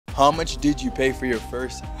How much did you pay for your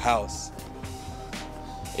first house?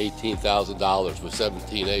 $18,000 with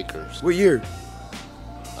 17 acres. What year?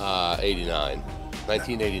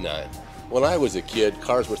 1989. When I was a kid,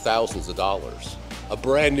 cars were thousands of dollars. A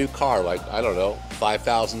brand new car, like, I don't know,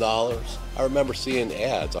 $5,000. I remember seeing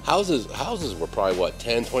ads. Houses were probably, what,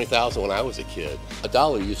 10, 20,000 when I was a kid. A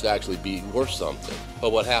dollar used to actually be worth something.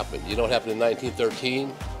 But what happened? You know what happened in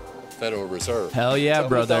 1913? Federal Reserve. Hell yeah,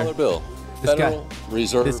 brother. $1 bill. Federal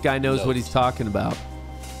Reserve. This guy knows what he's talking about.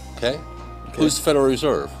 Okay? Who's the Federal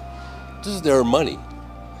Reserve? This is their money,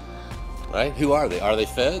 right? Who are they? Are they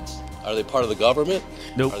feds? Are they part of the government?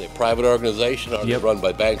 Nope. Are they a private organization? Are they run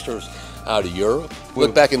by banksters out of Europe?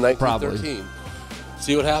 Look back in 1913. Probably.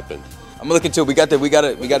 See what happened. I'm gonna look into it. We got to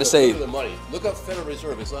say. Look at the money. Look up Federal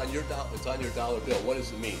Reserve. It's on your dollar bill. What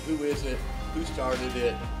does it mean? Who is it? Who started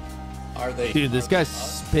it? Are they? Dude, this guy's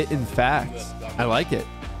spitting facts. I like it.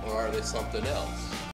 Or are they something else?